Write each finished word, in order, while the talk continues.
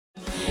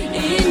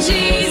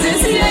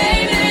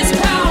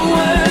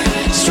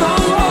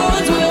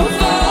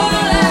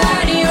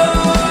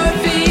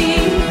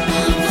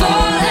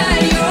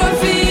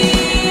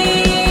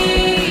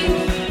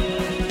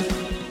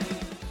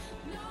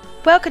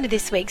Welcome to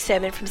this week's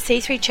sermon from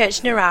C3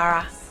 Church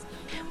Narara.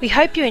 We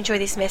hope you enjoy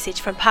this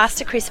message from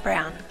Pastor Chris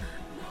Brown.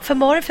 For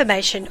more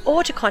information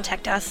or to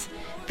contact us,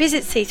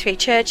 visit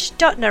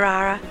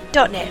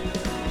c3church.narara.net. In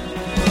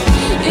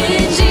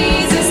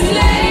Jesus'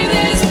 name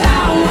there's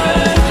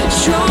power,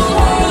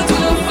 strongholds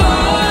will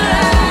fall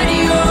at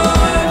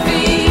your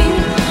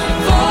feet,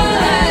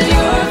 fall at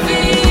your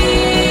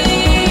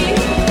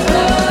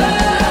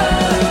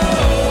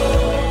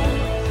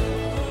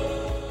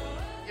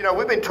feet. You know,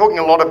 we've been talking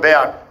a lot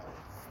about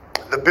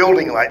the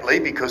building lately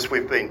because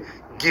we've been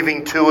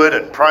giving to it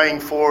and praying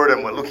for it,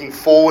 and we're looking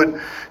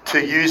forward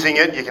to using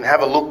it. You can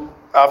have a look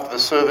after the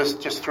service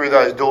just through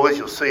those doors.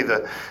 You'll see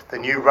the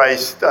new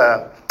raised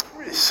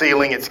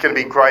ceiling. It's going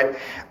to be great.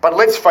 But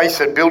let's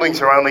face it,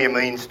 buildings are only a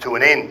means to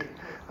an end.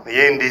 The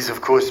end is, of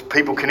course,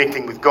 people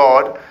connecting with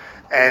God,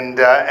 and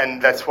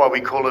that's why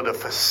we call it a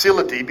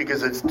facility,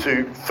 because it's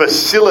to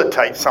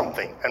facilitate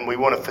something, and we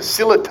want to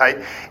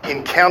facilitate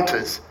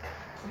encounters,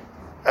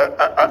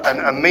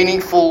 a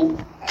meaningful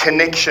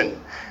connection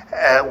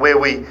where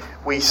we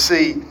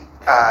see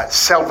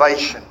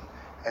salvation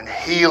and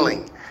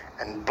healing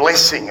and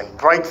blessing and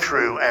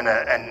breakthrough and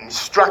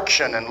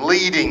instruction and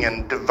leading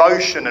and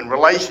devotion and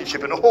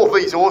relationship and all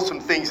these awesome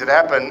things that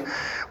happen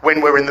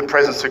when we're in the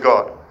presence of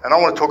God. And I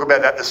want to talk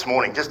about that this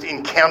morning, just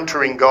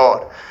encountering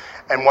God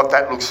and what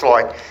that looks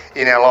like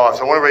in our lives.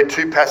 I want to read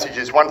two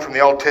passages, one from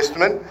the Old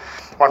Testament,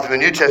 one from the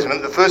New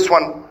Testament. The first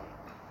one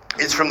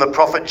is from the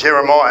prophet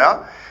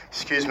Jeremiah,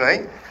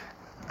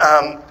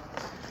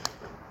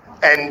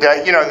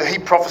 he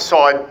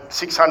prophesied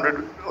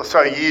 600 or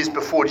so years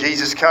before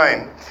Jesus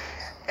came.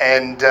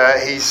 And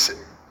he's,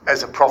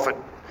 as a prophet,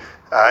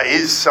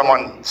 is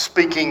someone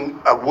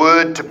speaking a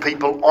word to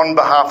people on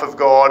behalf of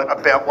God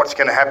about what's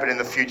going to happen in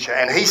the future.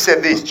 And he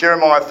said this,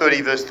 Jeremiah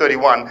 30 verse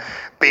 31,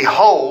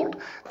 "Behold,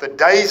 the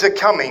days are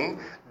coming,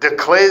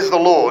 declares the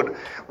Lord,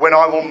 when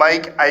I will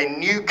make a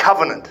new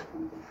covenant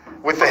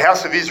with the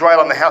house of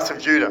Israel and the house of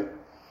Judah.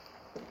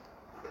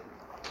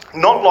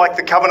 Not like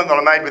the covenant that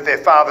I made with their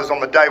fathers on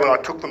the day when I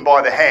took them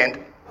by the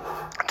hand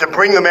to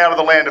bring them out of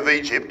the land of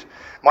Egypt,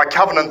 my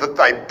covenant that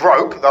they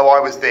broke, though I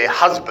was their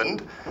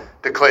husband,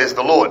 declares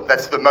the Lord."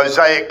 That's the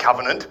Mosaic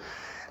covenant.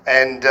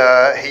 And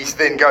he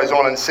then goes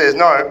on and says,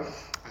 "No,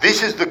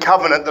 this is the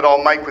covenant that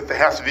I'll make with the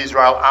house of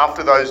Israel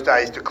after those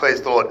days,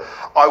 declares the Lord.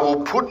 I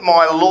will put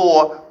my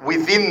law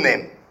within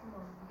them,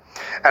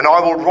 and I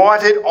will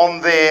write it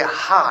on their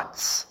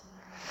hearts.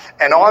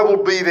 And I will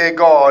be their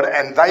God,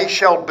 and they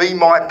shall be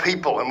my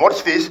people." And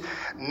watch this.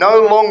 "No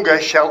longer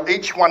shall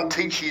each one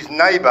teach his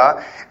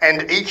neighbour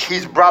and each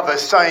his brother,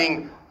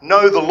 saying,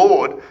 'Know the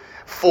Lord,'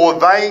 for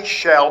they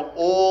shall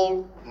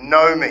all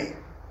know me,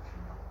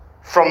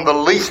 from the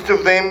least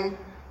of them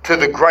to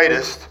the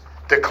greatest,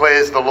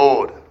 declares the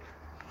Lord."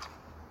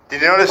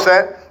 Did you notice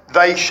that?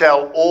 They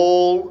shall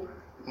all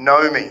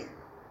know me.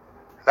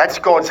 That's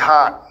God's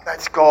heart.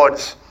 That's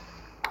God's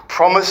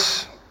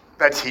promise.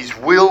 That's his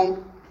will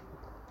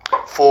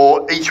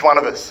for each one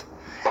of us.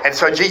 And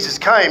so Jesus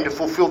came to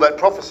fulfill that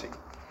prophecy.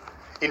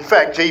 In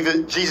fact,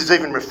 Jesus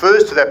even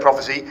refers to that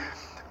prophecy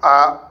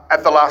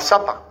at the Last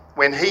Supper,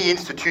 when he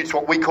institutes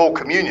what we call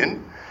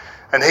communion,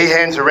 and he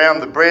hands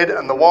around the bread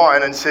and the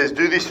wine and says,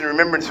 "Do this in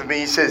remembrance of me."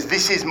 He says,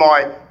 "This is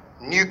my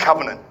new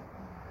covenant."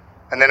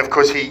 And then, of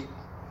course, he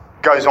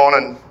goes on,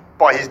 and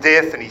by his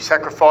death and his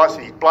sacrifice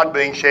and his blood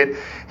being shed,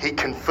 he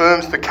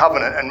confirms the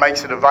covenant and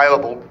makes it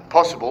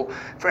possible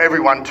for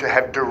everyone to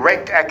have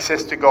direct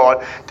access to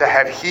God, to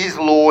have his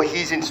law,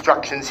 his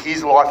instructions,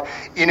 his life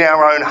in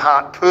our own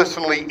heart,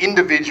 personally,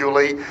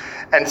 individually.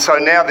 And so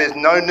now there's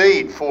no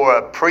need for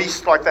a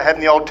priest like they had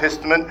in the Old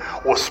Testament,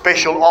 or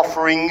special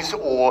offerings,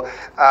 or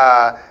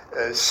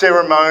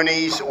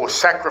ceremonies, or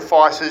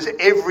sacrifices.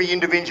 Every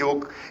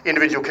individual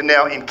can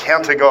now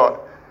encounter God,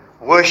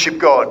 worship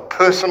God,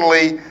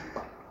 personally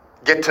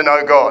get to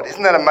know God.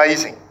 Isn't that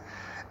amazing?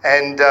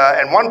 And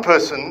one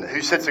person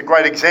who sets a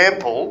great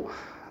example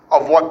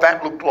of what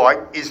that looked like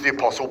is the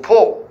Apostle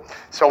Paul.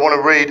 So I want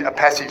to read a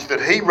passage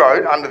that he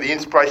wrote under the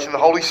inspiration of the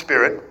Holy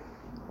Spirit.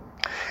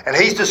 And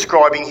he's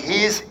describing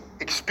his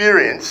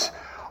experience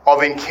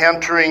of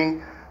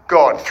encountering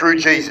God through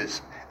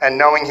Jesus and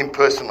knowing him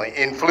personally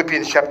in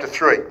Philippians chapter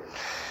 3.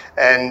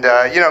 And,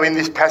 in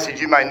this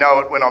passage, you may know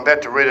it when I'm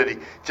about to read it,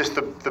 just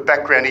the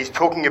background, he's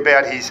talking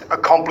about his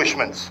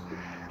accomplishments.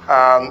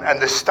 And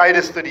the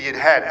status that he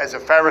had as a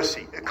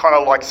Pharisee, kind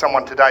of like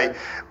someone today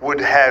would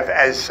have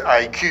as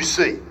a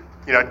QC,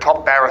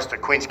 top barrister,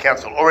 Queen's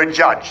Counsel, or a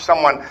judge,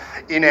 someone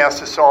in our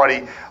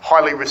society,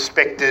 highly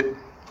respected,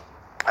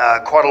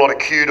 quite a lot of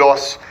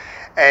kudos.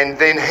 And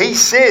then he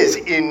says,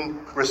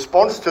 in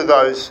response to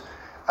those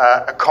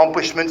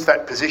accomplishments,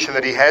 that position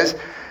that he has,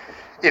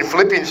 in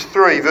Philippians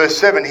 3, verse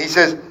 7, he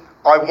says,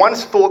 "I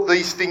once thought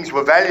these things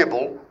were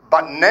valuable,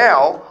 but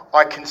now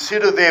I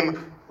consider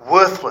them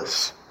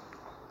worthless,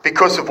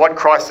 because of what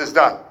Christ has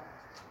done.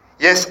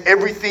 Yes,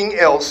 everything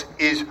else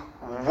is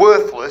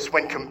worthless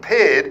when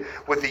compared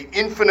with the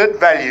infinite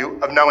value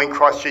of knowing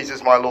Christ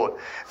Jesus my Lord.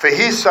 For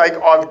his sake,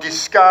 I've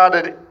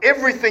discarded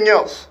everything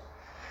else,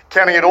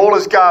 counting it all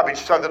as garbage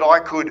so that I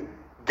could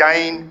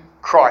gain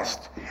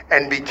Christ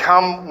and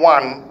become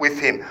one with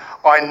him.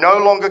 I no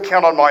longer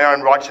count on my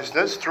own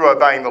righteousness through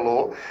obeying the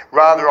law.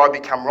 Rather, I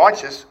become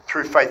righteous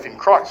through faith in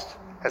Christ.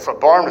 That's what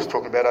Byron was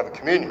talking about over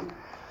communion.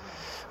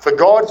 For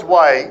God's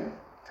way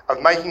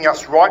of making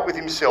us right with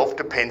himself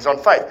depends on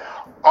faith.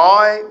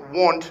 I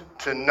want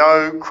to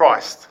know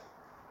Christ.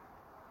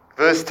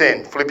 Verse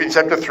 10, Philippians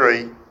chapter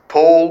 3,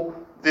 Paul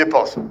the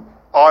Apostle.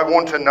 I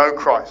want to know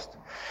Christ.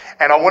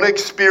 And I want to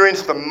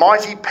experience the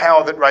mighty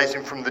power that raised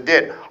him from the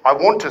dead. I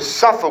want to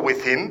suffer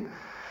with him.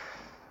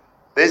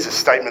 There's a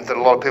statement that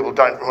a lot of people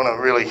don't want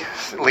to really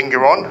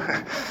linger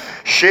on.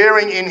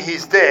 Sharing in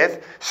his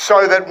death,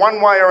 so that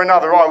one way or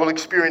another I will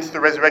experience the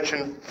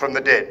resurrection from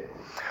the dead.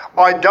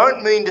 I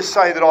don't mean to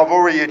say that I've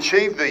already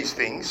achieved these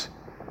things.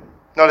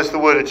 Notice the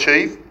word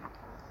achieve.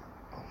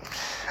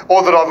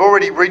 Or that I've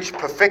already reached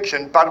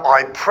perfection, but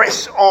I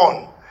press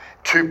on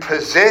to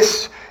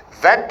possess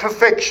that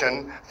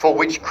perfection for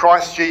which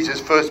Christ Jesus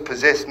first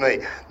possessed me.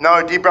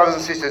 No, dear brothers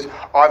and sisters,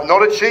 I've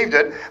not achieved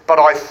it, but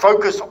I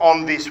focus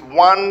on this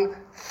one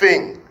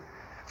thing.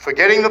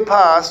 Forgetting the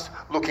past,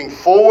 looking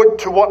forward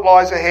to what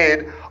lies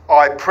ahead,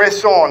 I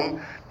press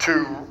on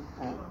to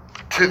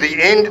the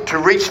end, to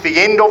reach the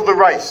end of the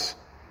race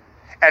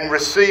and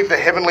receive the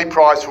heavenly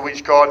prize for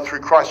which God, through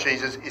Christ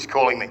Jesus, is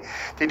calling me.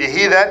 Did you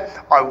hear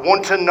that? I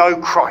want to know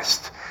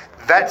Christ.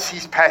 That's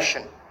his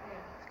passion.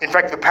 In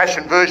fact, the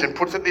Passion version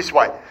puts it this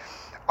way.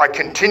 I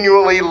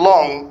continually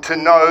long to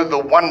know the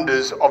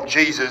wonders of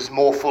Jesus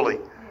more fully.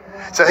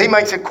 So he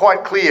makes it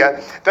quite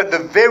clear that the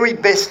very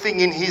best thing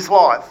in his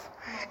life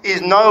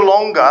is no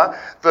longer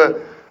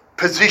the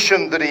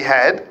position that he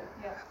had,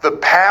 the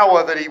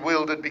power that he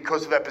wielded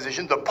because of that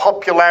position, the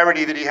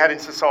popularity that he had in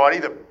society,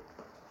 the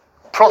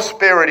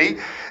prosperity,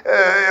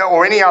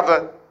 or any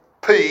other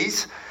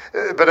P's,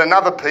 but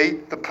another P,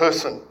 the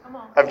person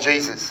of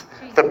Jesus,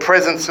 the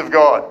presence of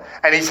God.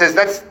 And he says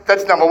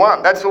that's number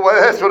one. That's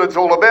what it's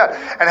all about.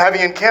 And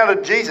having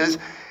encountered Jesus,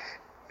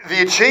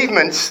 the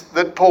achievements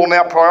that Paul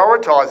now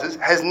prioritises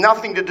has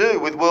nothing to do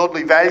with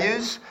worldly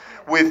values,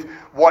 with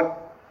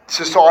what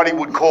society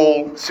would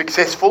call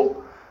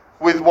successful,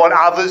 with what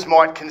others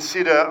might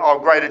consider are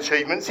great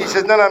achievements. He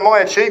says, no, my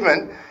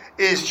achievement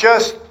is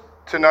just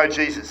to know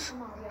Jesus.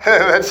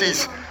 That's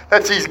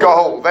his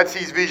goal, that's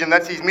his vision,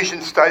 that's his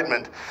mission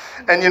statement.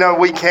 And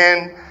we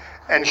can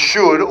and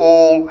should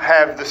all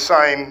have the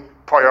same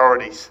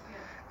priorities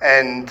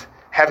and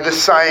have the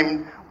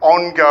same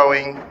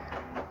ongoing,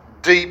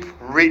 deep,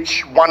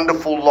 rich,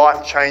 wonderful,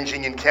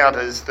 life-changing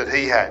encounters that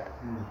he had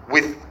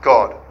with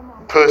God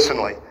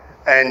personally.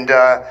 And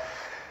I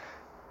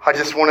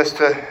just want us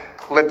to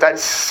let that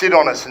sit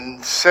on us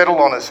and settle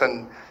on us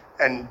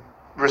and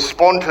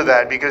respond to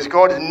that, because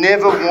God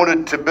never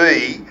wanted to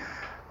be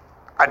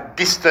a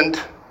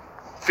distant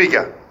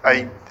figure,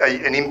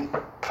 an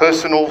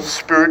impersonal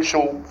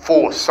spiritual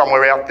force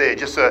somewhere out there,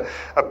 just a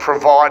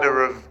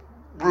provider of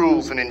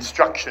rules and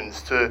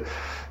instructions to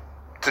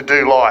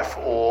do life,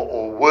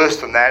 or worse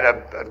than that,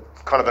 a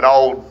kind of an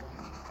old,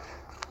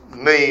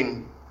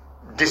 mean,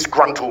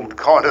 disgruntled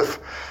kind of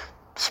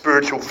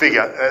spiritual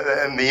figure.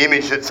 And the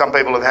image that some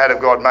people have had of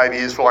God maybe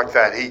is like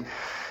that.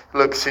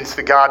 Since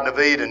the Garden of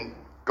Eden,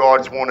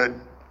 God's wanted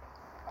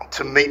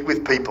to meet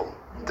with people,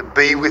 to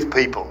be with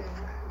people.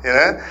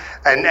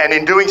 And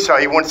in doing so,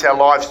 he wants our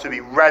lives to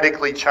be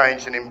radically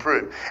changed and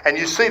improved. And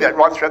you see that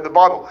right throughout the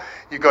Bible.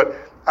 You've got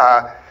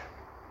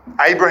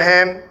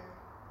Abraham,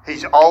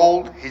 he's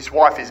old, his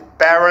wife is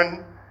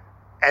barren,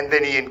 and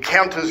then he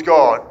encounters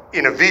God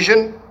in a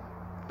vision.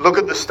 Look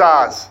at the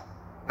stars.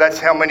 That's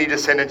how many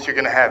descendants you're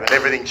going to have, and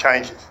everything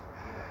changes.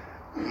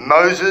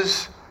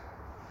 Moses,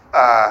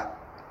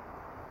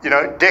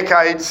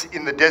 decades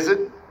in the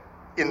desert,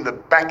 in the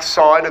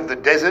backside of the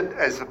desert,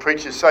 as the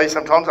preachers say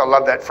sometimes. I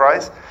love that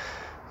phrase.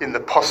 In the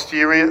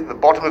posterior, the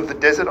bottom of the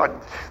desert.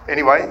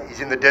 Anyway,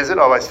 he's in the desert.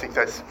 I always think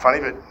that's funny,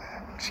 but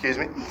excuse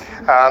me.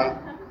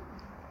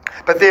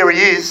 But there he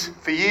is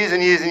for years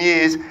and years and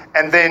years,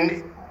 and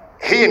then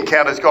he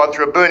encounters God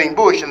through a burning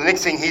bush, and the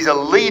next thing, he's a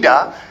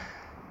leader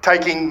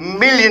taking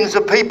millions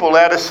of people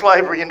out of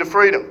slavery into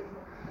freedom.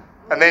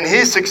 And then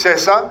his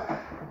successor,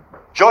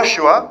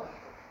 Joshua,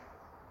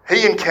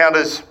 he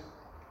encounters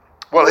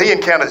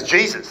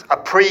Jesus, a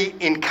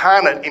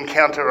pre-incarnate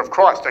encounter of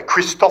Christ, a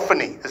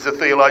Christophany, as the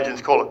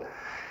theologians call it.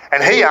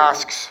 And he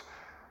asks,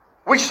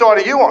 which side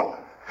are you on?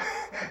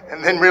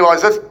 And then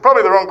realises that's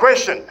probably the wrong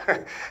question.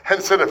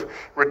 And sort of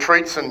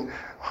retreats and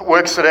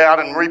works it out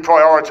and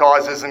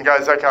reprioritises and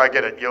goes, okay, I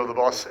get it, you're the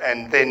boss.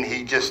 And then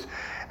he just,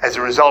 as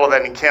a result of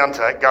that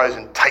encounter, goes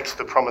and takes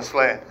the promised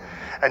land.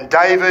 And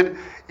David,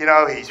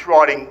 he's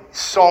writing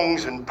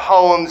songs and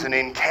poems and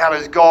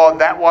encounters God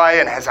that way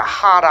and has a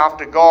heart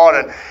after God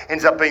and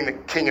ends up being the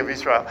king of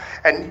Israel.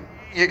 And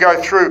you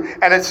go through,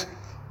 and it's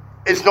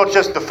not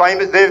just the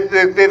famous, they're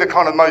the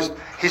kind of most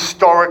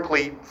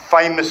historically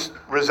famous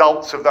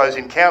results of those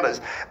encounters,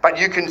 but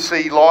you can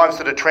see lives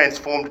that are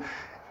transformed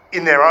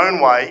in their own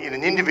way, in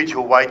an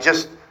individual way,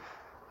 just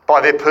by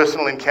their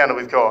personal encounter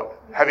with God,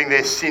 having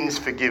their sins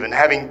forgiven,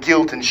 having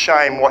guilt and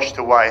shame washed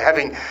away,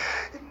 having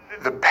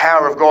the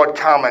power of God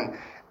come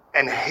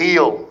and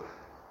heal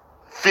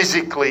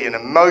physically and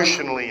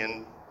emotionally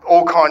and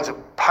all kinds of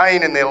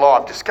pain in their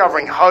life,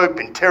 discovering hope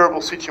in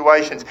terrible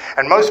situations,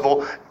 and most of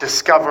all,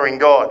 discovering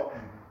God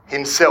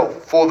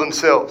himself for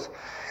themselves.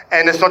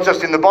 And it's not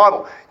just in the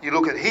Bible. You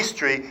look at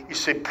history, you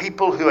see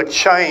people who are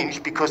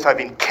changed because they've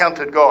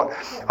encountered God.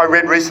 I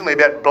read recently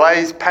about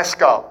Blaise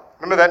Pascal.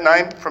 Remember that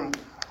name from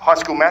high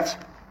school maths?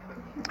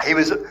 He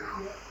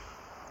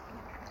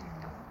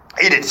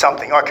did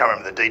something, I can't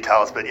remember the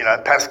details, but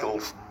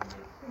Pascal's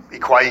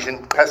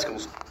equation,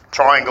 Pascal's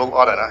triangle,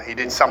 I don't know, he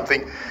did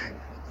something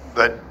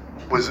that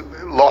was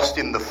lost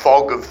in the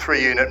fog of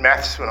 3-unit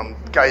maths when I'm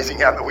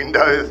gazing out the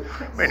window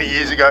many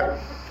years ago.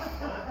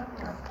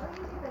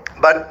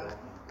 But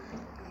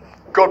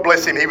God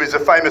bless him, he was a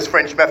famous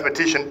French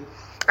mathematician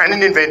and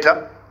an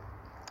inventor,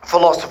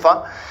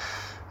 philosopher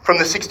from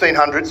the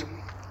 1600s,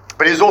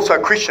 but he was also a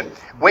Christian.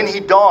 When he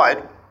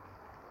died,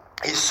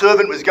 his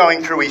servant was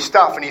going through his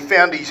stuff and he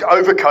found his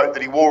overcoat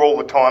that he wore all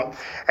the time,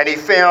 and he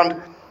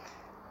found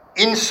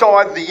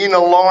inside the inner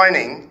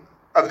lining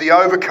of the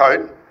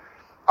overcoat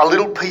a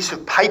little piece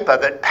of paper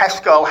that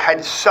Pascal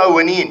had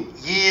sewn in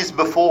years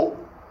before.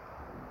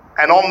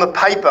 And on the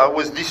paper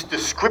was this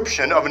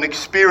description of an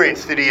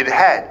experience that he had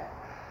had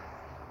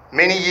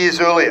many years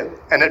earlier.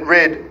 And it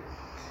read,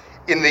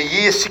 in the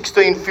year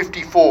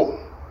 1654,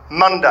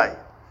 Monday,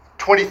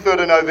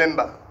 23rd of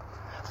November,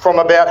 from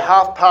about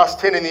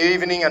 10:30 in the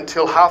evening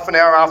until half an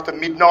hour after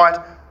midnight,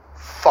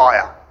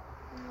 fire.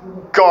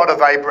 God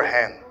of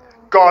Abraham,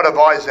 God of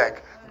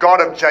Isaac,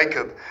 God of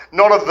Jacob,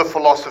 not of the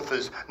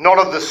philosophers, not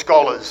of the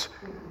scholars.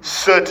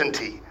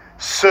 Certainty,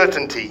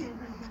 certainty,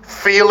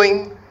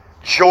 feeling,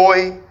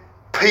 joy,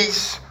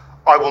 peace.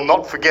 I will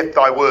not forget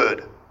thy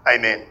word.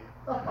 Amen.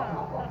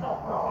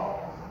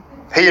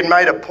 He had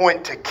made a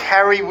point to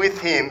carry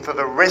with him for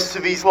the rest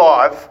of his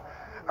life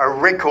a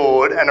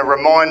record and a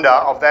reminder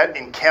of that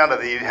encounter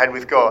that he had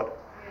with God.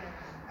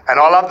 And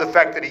I love the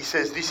fact that he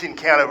says this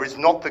encounter is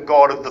not the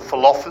God of the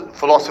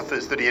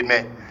philosophers that he had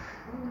met.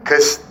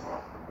 Because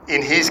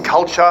in his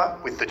culture,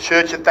 with the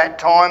church at that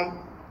time,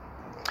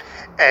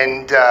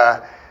 and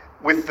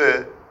with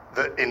the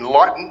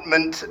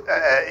Enlightenment,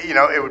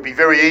 it would be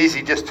very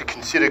easy just to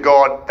consider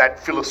God that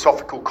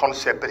philosophical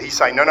concept. But he's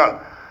saying, no,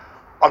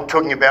 I'm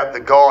talking about the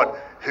God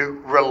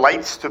who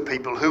relates to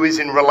people, who is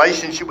in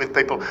relationship with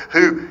people,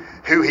 who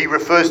he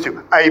refers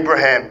to,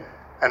 Abraham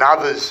and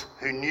others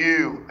who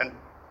knew and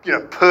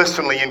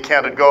personally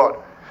encountered God.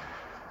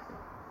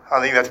 I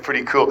think that's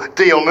pretty cool.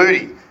 D.L.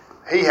 Moody,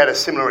 he had a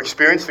similar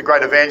experience, the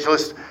great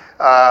evangelist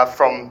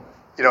from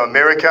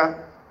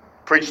America,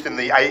 preached in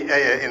the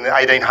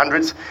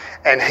 1800s,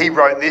 and he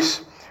wrote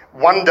this: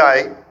 one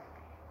day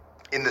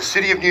in the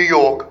city of New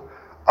York,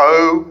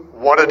 oh,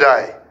 what a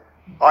day.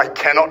 I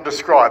cannot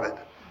describe it.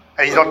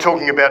 And he's not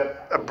talking about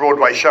a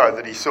Broadway show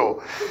that he saw.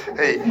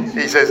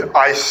 He says,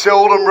 I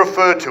seldom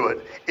refer to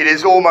it. It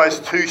is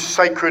almost too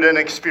sacred an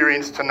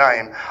experience to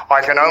name.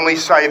 I can only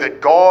say that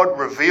God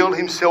revealed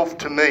himself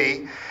to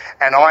me,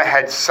 and I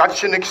had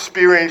such an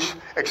experience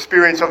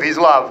of his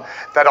love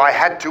that I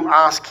had to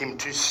ask him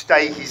to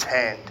stay his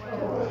hand.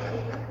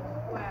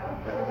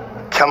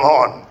 Come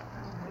on.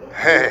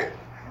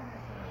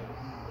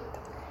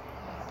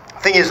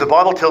 Thing is, the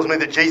Bible tells me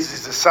that Jesus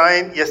is the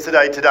same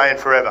yesterday, today, and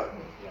forever.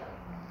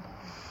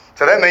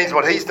 So that means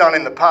what he's done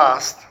in the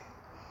past,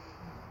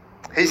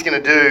 he's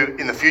going to do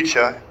in the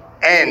future,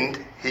 and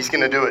he's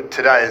going to do it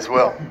today as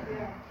well.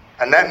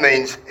 And that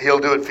means he'll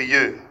do it for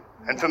you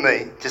and for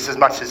me just as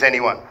much as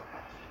anyone.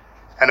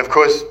 And of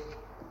course,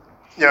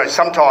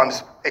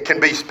 sometimes it can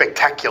be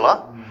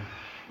spectacular,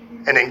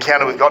 an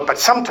encounter with God, but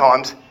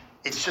sometimes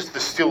it's just the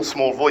still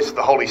small voice of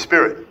the Holy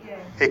Spirit.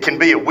 It can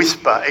be a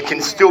whisper. It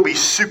can still be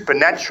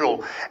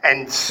supernatural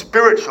and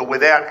spiritual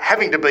without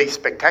having to be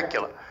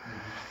spectacular.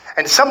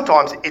 And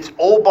sometimes it's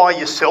all by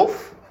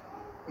yourself.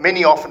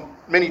 Many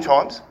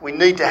times we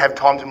need to have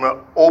times when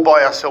we're all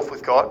by ourselves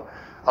with God,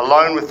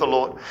 alone with the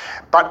Lord.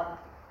 But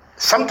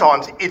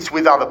sometimes it's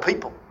with other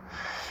people.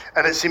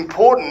 And it's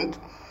important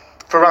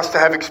for us to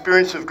have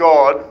experience of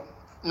God,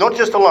 not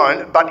just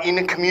alone, but in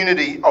a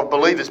community of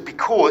believers,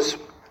 because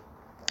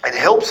it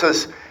helps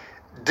us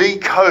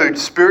decode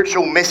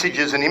spiritual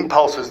messages and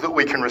impulses that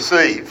we can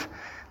receive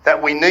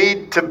that we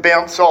need to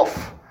bounce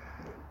off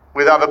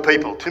with other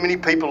people. Too many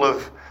people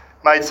have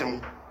made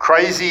some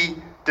crazy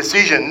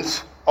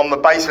decisions on the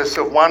basis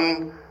of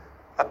one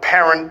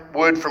apparent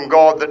word from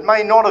God that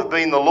may not have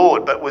been the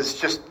Lord, but was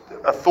just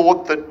a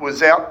thought that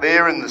was out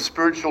there in the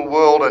spiritual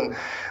world, and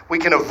we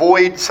can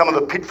avoid some of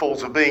the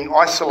pitfalls of being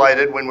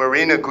isolated when we're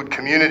in a good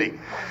community.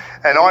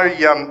 And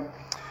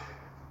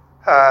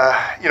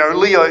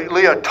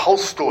Leo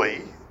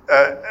Tolstoy,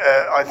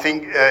 I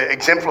think,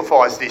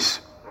 exemplifies this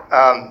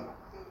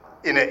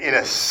in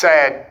a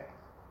sad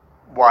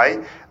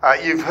way.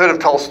 You've heard of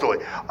Tolstoy.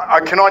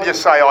 Can I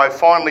just say I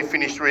finally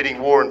finished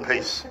reading War and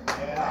Peace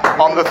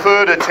on the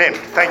third attempt.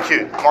 Thank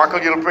you,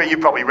 Michael. You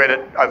probably read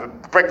it over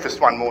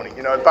breakfast one morning,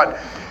 But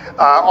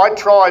I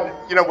tried,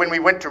 when we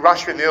went to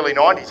Russia in the early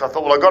 90s, I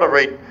thought, well, I've got to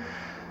read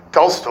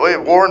Tolstoy,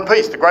 War and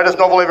Peace, the greatest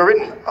novel ever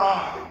written.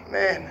 Oh,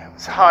 man, it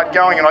was hard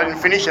going and I didn't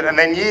finish it. And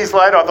then years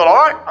later, I thought,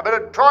 all right, I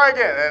better try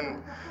again.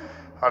 And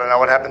I don't know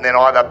what happened then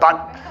either.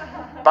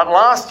 But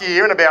last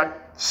year, in about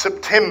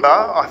September,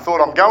 I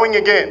thought I'm going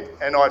again,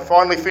 and I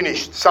finally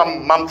finished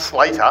some months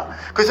later,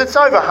 because it's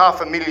over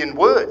 500,000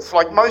 words.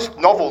 Like most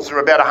novels are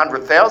about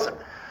 100,000.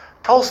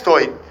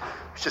 Tolstoy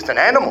was just an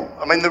animal.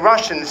 I mean, the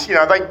Russians,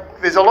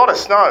 there's a lot of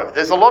snow.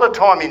 There's a lot of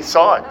time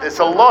inside. There's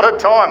a lot of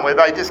time where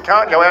they just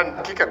can't go out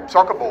and kick a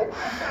soccer ball.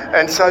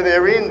 And so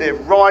they're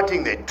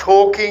writing, they're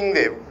talking,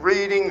 they're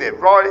reading, they're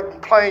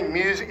writing, playing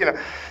music,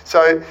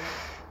 So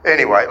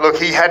anyway, look,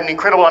 he had an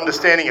incredible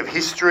understanding of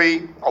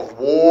history, of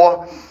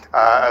war,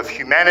 of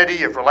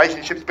humanity, of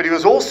relationships, but he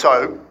was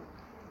also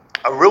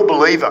a real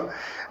believer,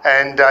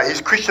 and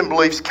his Christian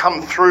beliefs come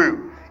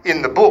through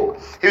in the book.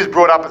 He was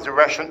brought up as a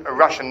Russian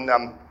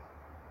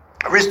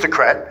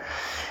aristocrat,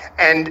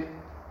 and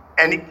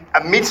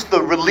amidst the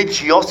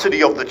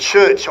religiosity of the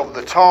church of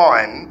the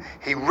time,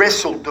 he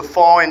wrestled to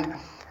find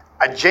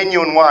a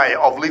genuine way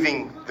of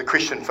living the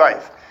Christian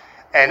faith.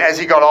 And as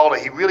he got older,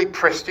 he really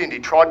pressed in. He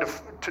tried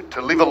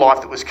to live a life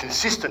that was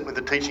consistent with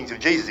the teachings of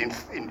Jesus,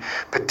 in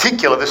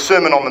particular the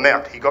Sermon on the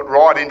Mount. He got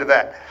right into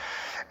that.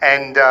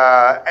 And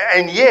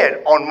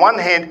yet, on one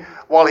hand,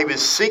 while he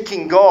was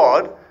seeking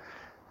God,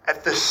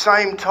 at the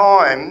same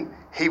time,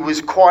 he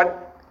was quite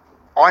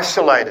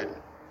isolated.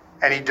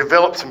 And he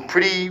developed some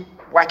pretty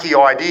wacky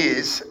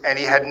ideas, and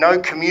he had no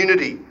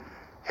community,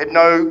 had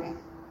no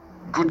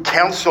good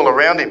counsel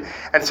around him.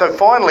 And so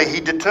finally, he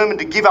determined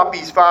to give up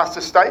his vast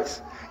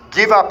estates,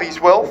 give up his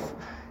wealth,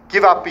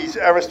 give up his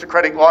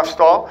aristocratic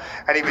lifestyle,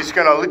 and he was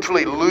going to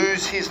literally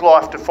lose his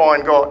life to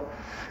find God.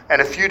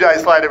 And a few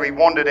days later, he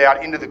wandered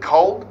out into the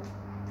cold,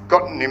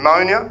 got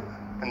pneumonia,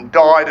 and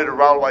died at a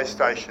railway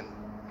station,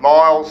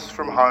 miles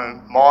from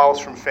home, miles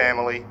from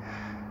family,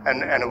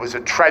 and it was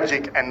a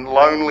tragic and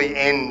lonely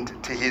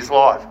end to his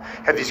life.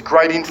 Had this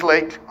great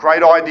intellect,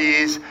 great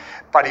ideas,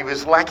 but he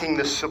was lacking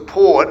the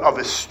support of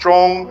a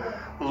strong,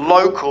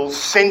 local,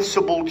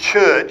 sensible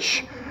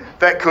church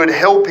that could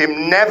help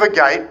him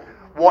navigate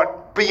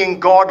what being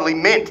godly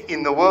meant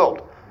in the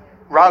world,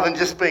 rather than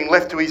just being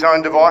left to his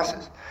own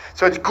devices.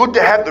 So it's good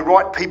to have the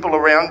right people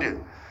around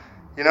you,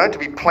 to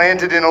be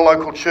planted in a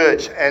local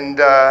church. And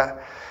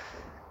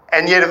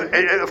yet,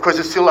 of course,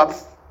 it's still up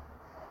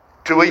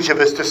to each of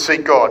us to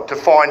seek God, to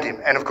find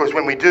him. And of course,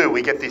 when we do,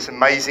 we get this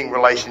amazing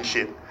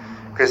relationship.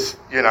 Because,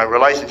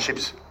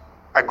 relationships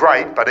are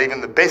great, but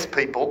even the best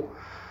people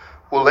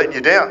will let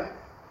you down.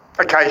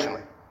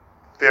 Occasionally.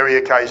 Very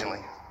occasionally,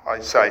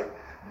 I say,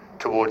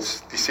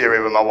 towards this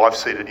area where my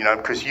wife's seated,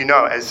 because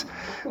as,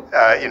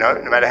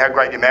 no matter how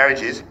great your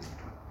marriage is,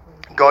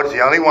 God's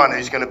the only one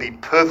who's going to be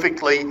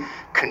perfectly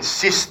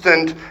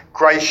consistent,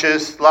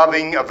 gracious,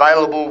 loving,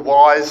 available,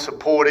 wise,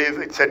 supportive,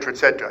 etc.,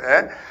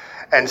 etc.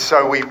 And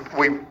so we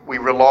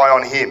rely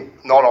on him,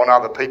 not on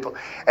other people.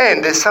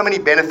 And there's so many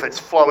benefits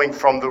flowing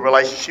from the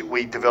relationship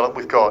we develop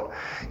with God.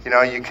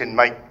 You can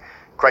make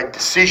great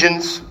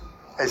decisions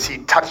as he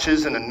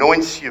touches and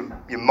anoints your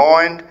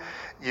mind.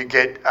 You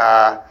get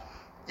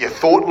your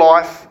thought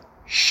life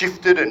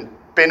shifted and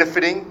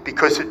benefiting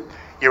because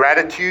your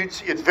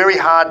attitudes. It's very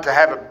hard to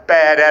have a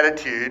bad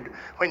attitude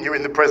when you're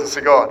in the presence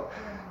of God.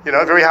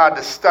 Very hard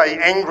to stay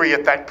angry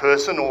at that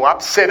person or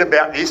upset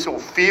about this or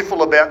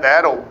fearful about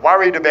that or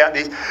worried about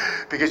this,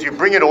 because you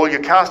bring it all, you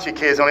cast your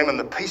cares on him, and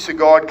the peace of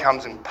God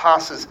comes and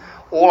passes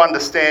all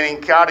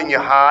understanding, guarding your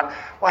heart.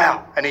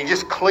 Wow. And he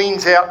just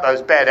cleans out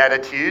those bad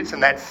attitudes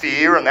and that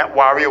fear and that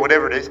worry or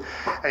whatever it is,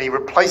 and he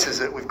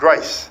replaces it with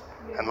grace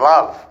and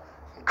love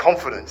and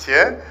confidence,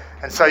 yeah?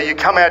 And so you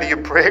come out of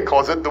your prayer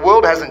closet, the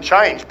world hasn't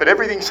changed, but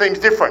everything seems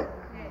different.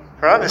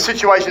 Right? The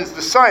situation's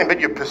the same, but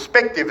your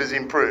perspective has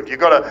improved. You've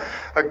got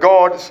a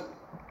God's,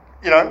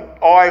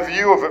 eye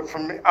view of it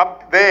from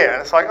up there.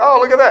 And it's like, oh,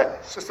 look at that.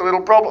 It's just a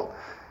little problem,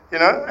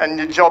 and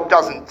your job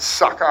doesn't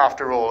suck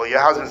after all. Or your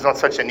husband's not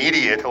such an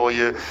idiot, or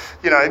your,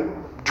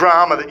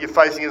 drama that you're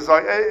facing is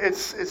like,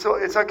 it's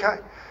okay.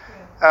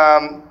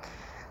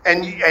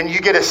 And you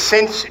get a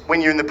sense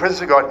when you're in the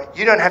presence of God,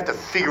 you don't have to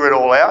figure it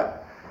all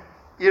out.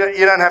 You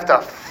don't have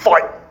to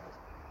fight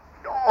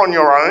on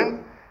your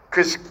own,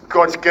 because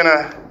God's going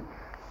to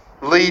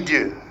lead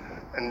you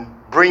and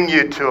bring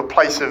you to a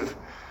place of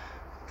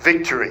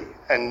victory.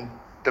 And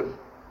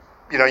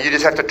you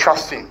just have to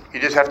trust him.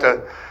 You just have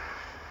to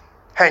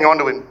hang on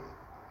to him.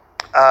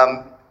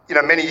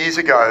 Many years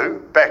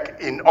ago, back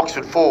in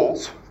Oxford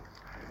Falls,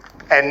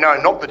 and no,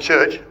 not the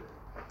church,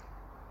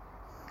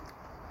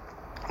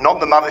 not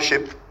the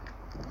mothership,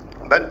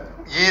 but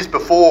years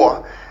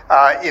before,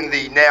 in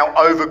the now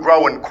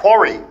overgrown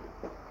quarry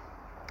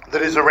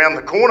that is around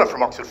the corner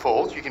from Oxford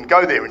Falls, you can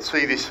go there and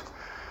see this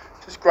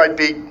great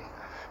big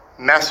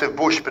massive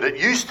bush, but it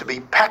used to be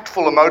packed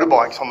full of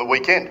motorbikes on the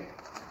weekend.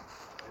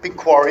 big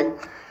quarry,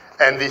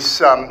 and this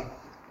sort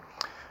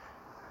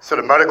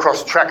of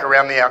motocross track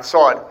around the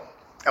outside.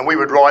 And we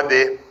would ride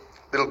there,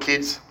 little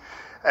kids,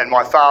 and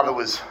my father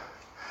was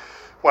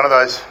one of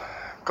those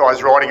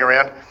guys riding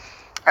around.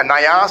 And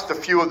they asked a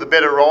few of the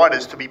better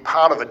riders to be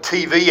part of a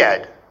TV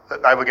ad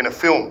that they were going to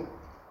film.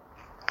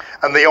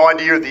 And the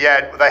idea of the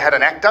ad, they had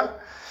an actor,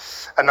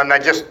 and then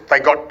they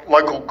got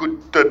local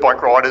good dirt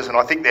bike riders, and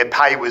I think their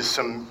pay was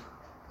some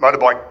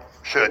motorbike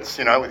shirts,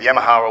 with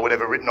Yamaha or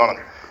whatever written on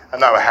them.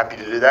 And they were happy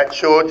to do that.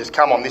 Sure, just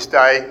come on this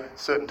day,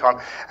 certain time.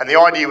 And the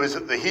idea was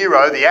that the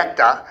hero, the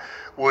actor,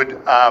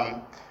 would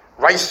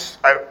race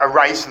a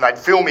race, and they'd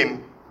film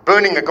him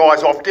burning the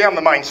guys off down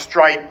the main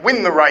straight,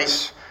 win the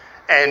race,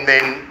 and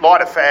then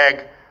light a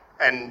fag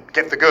and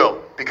get the girl,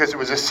 because it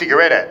was a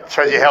cigarette ad.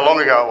 Shows you how long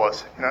ago it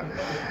was,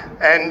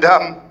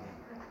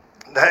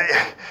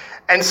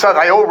 And so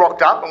they all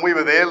rocked up, and we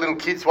were there, little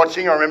kids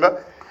watching, I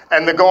remember.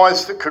 And the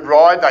guys that could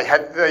ride,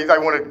 they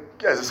wanted,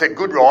 as I said,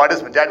 good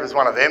riders. My dad was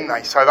one of them.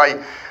 So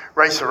they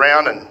race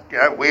around and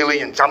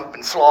wheelie and jump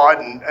and slide,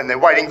 and they're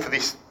waiting for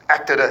this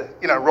actor to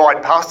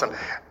ride past them.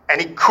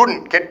 And he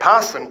couldn't get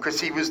past them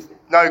because he was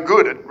no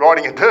good at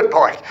riding a dirt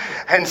bike.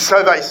 And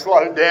so they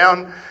slowed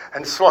down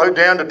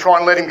to try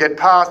and let him get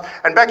past.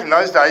 And back in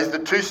those days, the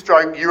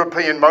two-stroke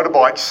European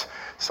motorbikes,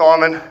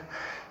 Simon,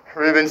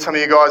 Ruben, some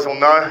of you guys will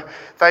know,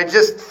 they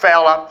just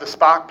foul up the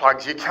spark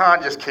plugs. You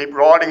can't just keep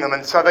riding them.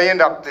 And so they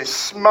end up, there's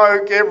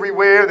smoke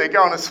everywhere. They're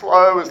going as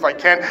slow as they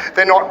can.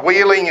 They're not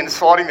wheeling and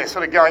sliding. They're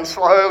sort of going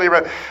slowly.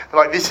 They're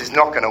like, this is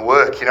not going to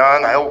work,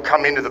 and they all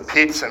come into the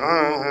pits.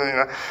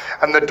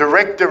 And the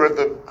director of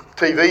the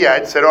TV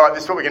ad said, all right,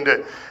 this is what we can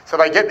do. So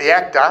they get the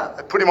actor,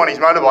 they put him on his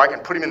motorbike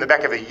and put him in the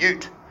back of a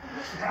ute.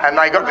 And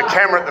they got the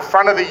camera at the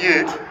front of the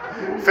ute,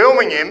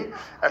 filming him.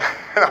 And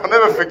I'll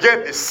never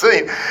forget this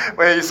scene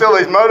where you see all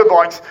these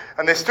motorbikes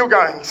and they're still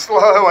going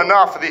slow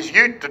enough for this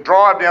ute to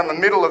drive down the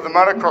middle of the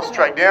motocross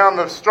track, down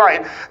the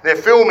straight. They're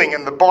filming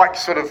and the bike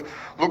sort of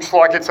looks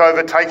like it's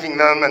overtaking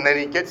them, and then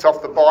he gets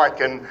off the bike,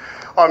 and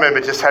I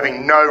remember just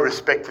having no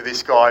respect for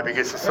this guy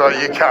because it's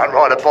like, you can't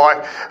ride a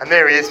bike. And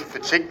there he is with the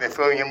chick, they're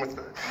filming him with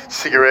the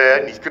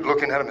cigarette, and he's good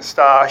looking, had a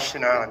moustache,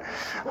 and I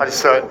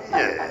just thought,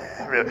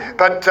 yeah, really.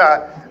 But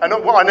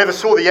I never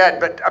saw the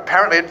ad, but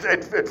apparently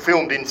it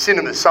filmed in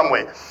cinemas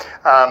somewhere.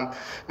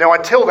 Now I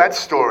tell that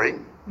story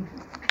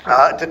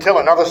to tell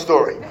another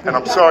story, and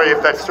I'm sorry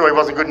if that story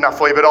wasn't good enough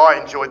for you, but I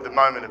enjoyed the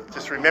moment of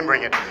just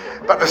remembering it.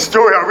 But the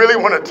story I really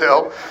want to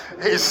tell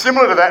is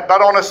similar to that,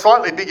 but on a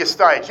slightly bigger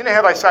stage. You know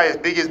how they say as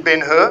big as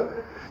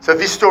Ben-Hur? So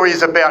this story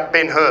is about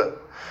Ben-Hur.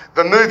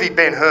 The movie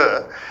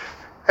Ben-Hur,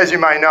 as you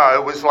may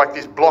know, was like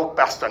this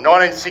blockbuster.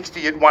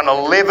 1960, it won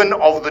 11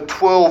 of the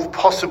 12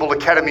 possible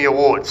Academy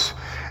Awards.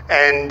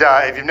 And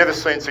if you've never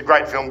seen it, it's a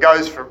great film,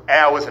 goes for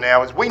hours and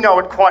hours. We know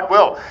it quite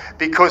well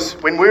because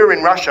when we were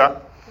in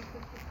Russia,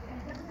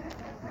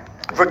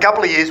 for a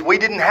couple of years, we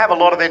didn't have a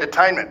lot of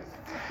entertainment.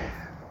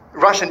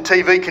 Russian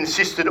TV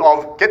consisted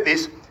of, get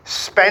this,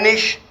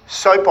 Spanish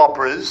soap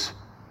operas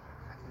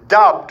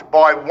dubbed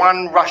by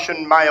one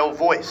Russian male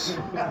voice.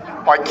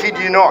 I kid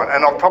you not,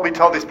 and I've probably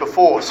told this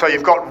before. So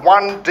you've got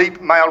one deep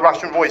male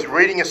Russian voice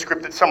reading a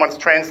script that someone's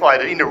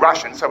translated into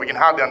Russian, so we can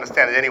hardly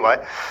understand it anyway.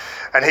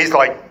 And he's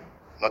like,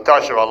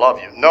 Natasha, I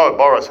love you. No,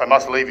 Boris, I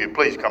must leave you.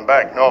 Please come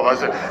back. No,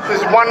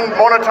 there's one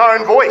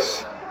monotone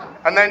voice.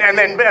 And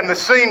the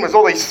scene was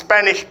all these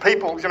Spanish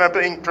people,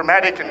 being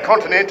dramatic and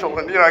continental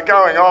and,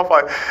 going off.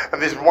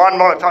 And this one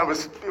monotone,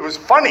 it was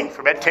funny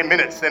for about 10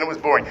 minutes, then it was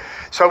boring.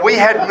 So we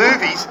had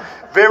movies,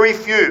 very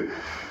few.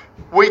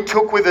 We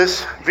took with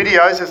us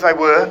videos, as they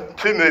were,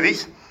 two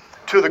movies,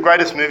 two of the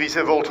greatest movies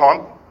of all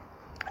time,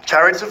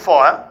 Chariots of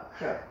Fire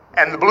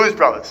and The Blues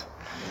Brothers.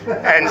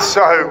 And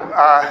so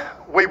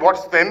we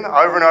watched them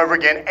over and over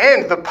again.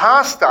 And the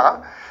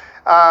pastor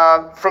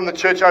from the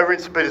church over in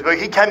St. Petersburg,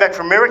 he came back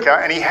from America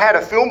and he had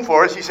a film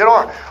for us. He said,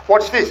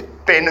 watch this,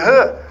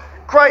 Ben-Hur.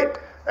 Great.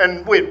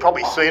 And we'd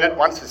probably seen it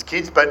once as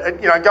kids, but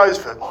it goes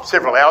for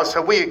several hours.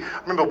 So we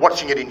remember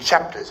watching it in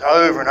chapters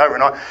over and over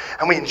and on,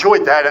 and we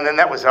enjoyed that. And then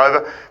that was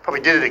over.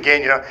 Probably did it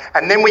again,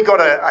 And then we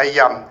got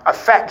a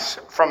fax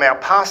from our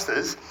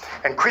pastors,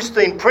 and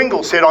Christine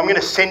Pringle said, I'm going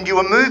to send you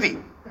a movie.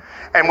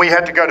 And we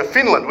had to go to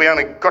Finland. We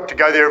only got to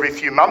go there every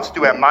few months,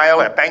 do our mail,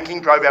 our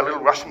banking, drove our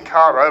little Russian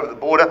car over the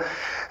border.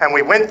 And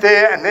we went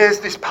there, and there's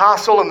this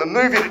parcel, and the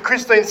movie that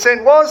Christine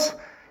sent was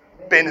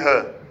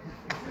Ben-Hur.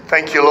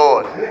 Thank you,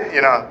 Lord.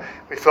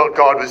 We felt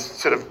God was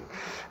sort of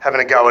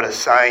having a go at us,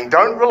 saying,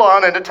 don't rely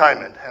on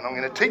entertainment. And I'm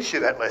going to teach you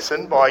that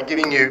lesson by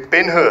giving you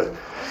Ben-Hur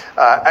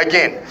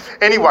again.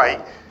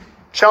 Anyway,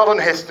 Charlton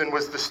Heston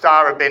was the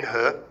star of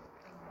Ben-Hur,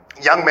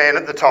 young man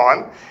at the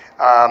time.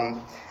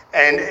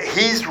 And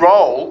his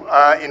role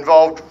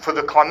involved, for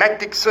the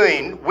climactic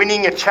scene,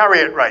 winning a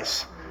chariot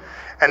race.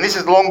 And this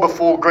is long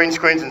before green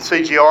screens and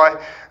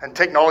CGI and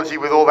technology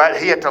with all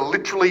that. He had to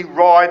literally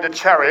ride a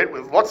chariot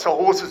with lots of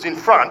horses in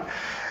front.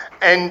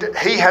 And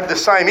he had the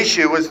same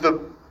issue as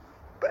the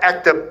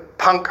actor,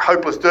 punk,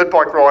 hopeless dirt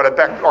bike rider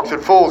back at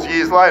Oxford Falls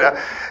years later.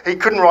 He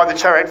couldn't ride the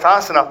chariot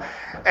fast enough.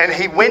 And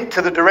he went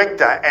to the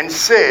director and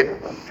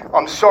said,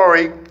 I'm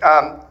sorry,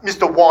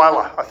 Mr.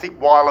 Weiler, I think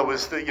Weiler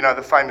was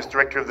the famous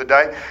director of the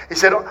day. He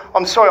said,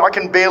 I'm sorry, I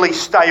can barely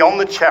stay on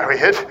the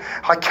chariot.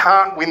 I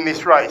can't win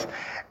this race.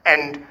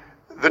 And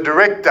the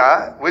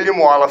director, William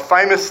Weiler,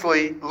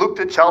 famously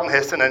looked at Charlton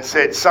Heston and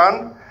said,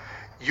 son,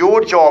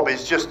 your job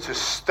is just to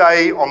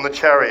stay on the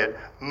chariot.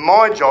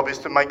 My job is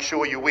to make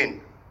sure you win.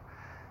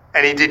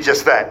 And he did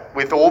just that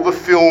with all the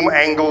film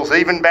angles,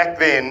 even back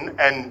then.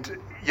 And,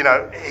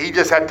 he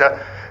just had to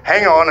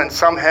hang on and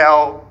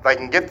somehow they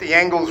can get the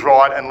angles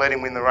right and let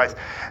him win the race.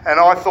 And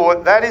I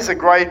thought that is a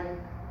great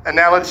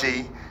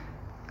analogy.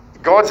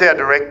 God's our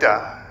director.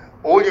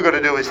 All you've got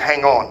to do is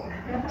hang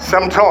on.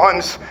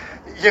 Sometimes,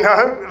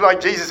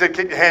 like Jesus said,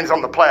 keep your hands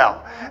on the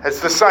plough.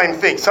 It's the same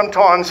thing.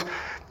 Sometimes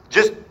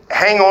just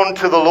hang on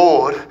to the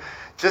Lord.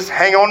 Just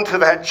hang on to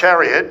that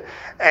chariot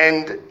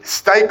and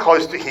stay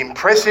close to him.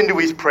 Press into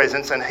his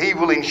presence and he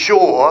will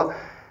ensure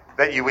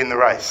that you win the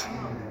race.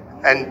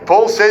 And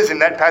Paul says in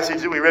that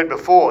passage that we read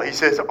before, he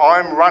says,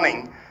 I'm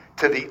running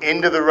to the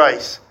end of the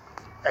race.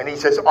 And he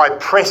says, I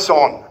press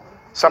on.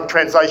 Some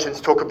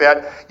translations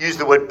use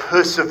the word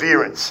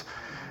perseverance.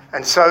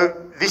 And so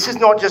this is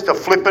not just a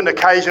flippant,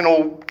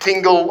 occasional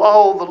tingle,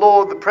 oh, the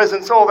Lord, the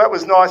presence, oh, that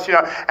was nice,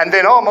 and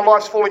then, oh, my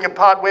life's falling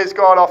apart, where's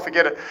God? I'll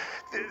forget it.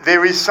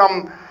 There is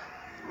some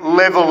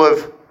level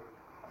of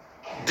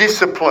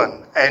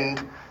discipline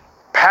and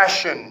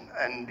passion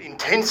and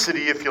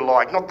intensity, if you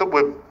like. Not that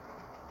we're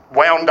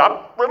wound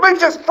up,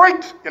 religious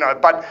freaks,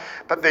 but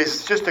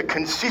there's just a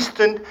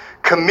consistent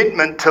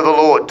commitment to the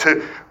Lord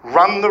to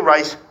run the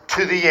race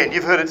to the end.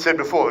 You've heard it said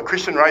before, the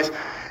Christian race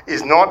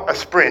is not a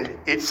sprint,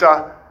 it's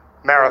a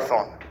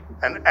marathon.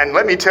 And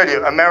let me tell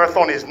you, a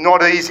marathon is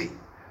not easy.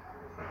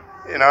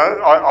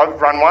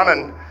 I've run one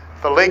and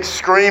the legs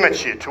scream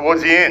at you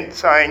towards the end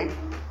saying,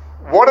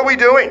 what are we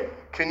doing?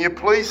 Can you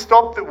please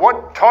stop?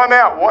 What? Time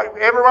out. What?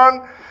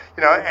 Everyone?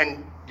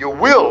 And your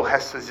will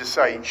has to just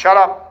say, shut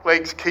up,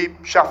 legs,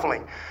 keep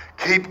shuffling.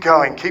 Keep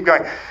going, keep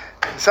going.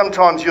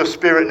 Sometimes your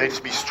spirit needs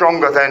to be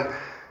stronger than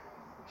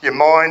your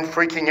mind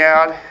freaking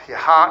out, your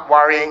heart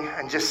worrying,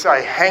 and just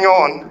say, hang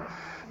on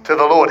to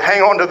the Lord.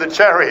 Hang on to the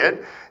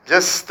chariot.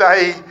 Just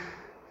stay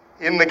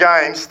in the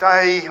game.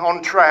 Stay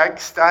on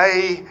track.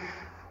 Stay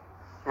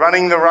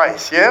running the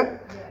race, yeah?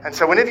 And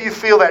so whenever you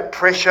feel that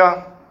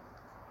pressure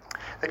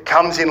that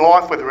comes in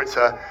life, whether it's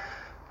a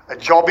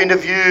job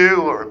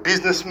interview or a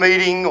business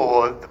meeting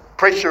or the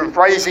pressure of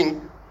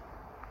raising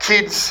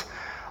kids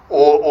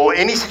or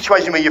any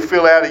situation where you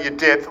feel out of your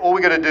depth, all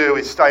we've got to do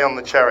is stay on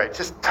the chariot.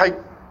 Just take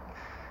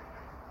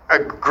a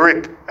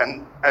grip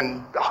and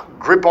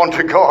grip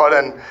onto God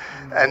and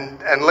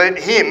let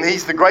him,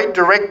 he's the great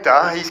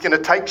director, he's going to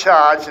take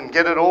charge and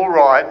get it all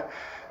right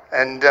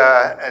and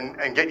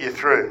get you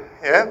through,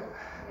 yeah?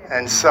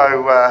 And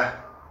so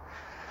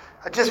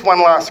just one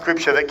last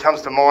scripture that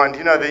comes to mind.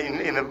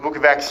 In the book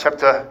of Acts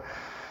chapter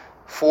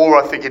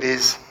 4, I think it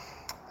is,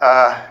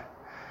 I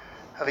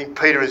think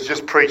Peter has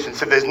just preached and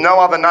said there's no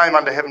other name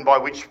under heaven by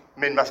which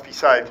men must be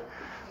saved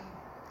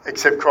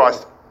except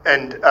Christ.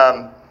 And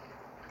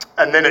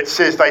then it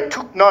says they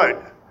took note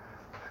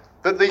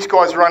that these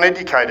guys were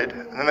uneducated.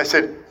 And then they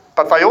said,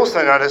 but they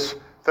also noticed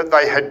that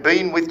they had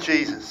been with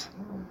Jesus.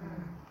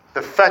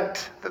 The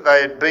fact that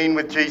they had been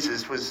with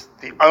Jesus was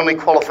the only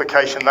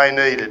qualification they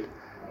needed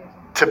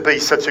to be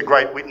such a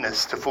great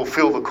witness, to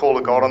fulfill the call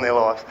of God on their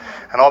lives.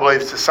 And I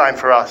believe it's the same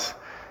for us.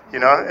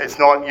 It's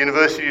not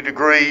university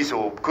degrees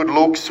or good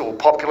looks or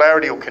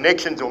popularity or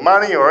connections or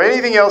money or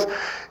anything else.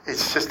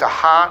 It's just a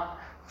heart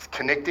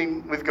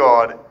connecting with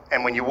God.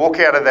 And when you walk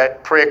out of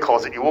that prayer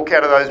closet, you walk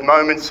out of those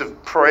moments of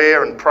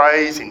prayer and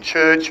praise in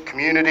church,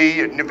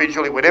 community,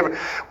 individually, whenever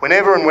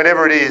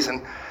it is.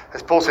 And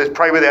as Paul says,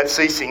 pray without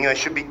ceasing. There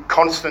should be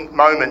constant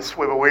moments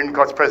where we're in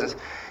God's presence.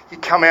 You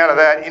come out of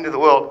that into the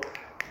world,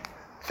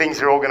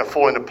 things are all going to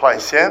fall into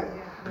place, yeah?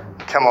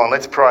 Come on,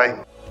 let's pray.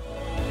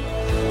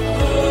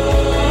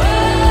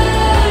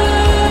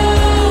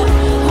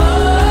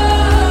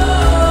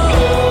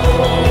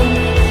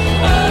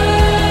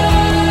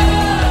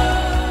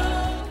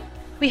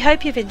 We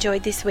hope you've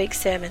enjoyed this week's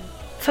sermon.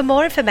 For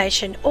more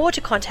information or to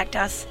contact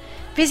us,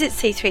 visit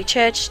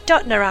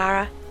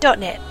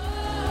c3church.narara.net.